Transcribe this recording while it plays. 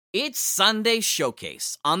It's Sunday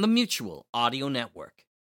Showcase on the Mutual Audio Network.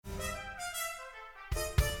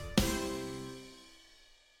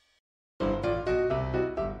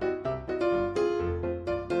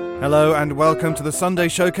 Hello and welcome to the Sunday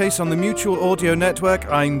Showcase on the Mutual Audio Network.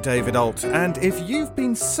 I'm David Alt, and if you've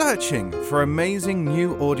been searching for amazing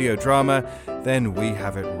new audio drama, then we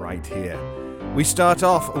have it right here. We start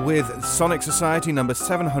off with Sonic Society number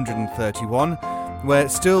 731, where,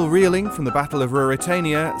 still reeling from the Battle of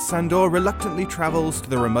Ruritania, Sandor reluctantly travels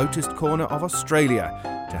to the remotest corner of Australia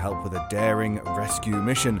to help with a daring rescue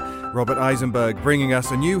mission. Robert Eisenberg bringing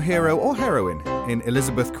us a new hero or heroine in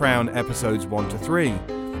Elizabeth Crown episodes 1 to 3.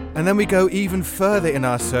 And then we go even further in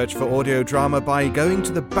our search for audio drama by going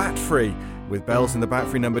to the Bat Free, with Bells in the Bat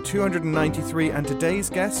Free number 293, and today's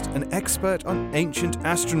guest, an expert on ancient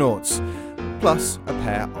astronauts, plus a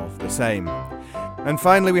pair of the same. And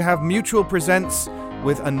finally we have Mutual Presents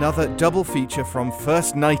with another double feature from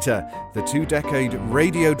First Nighter, the 2-decade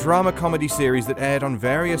radio drama comedy series that aired on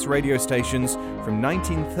various radio stations from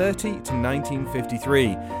 1930 to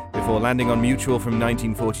 1953, before landing on Mutual from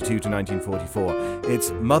 1942 to 1944.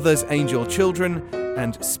 It's Mother's Angel Children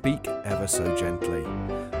and Speak Ever So Gently.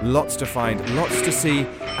 Lots to find, lots to see,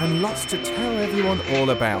 and lots to tell everyone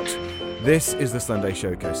all about. This is the Sunday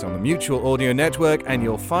Showcase on the Mutual Audio Network, and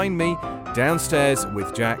you'll find me downstairs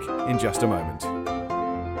with Jack in just a moment.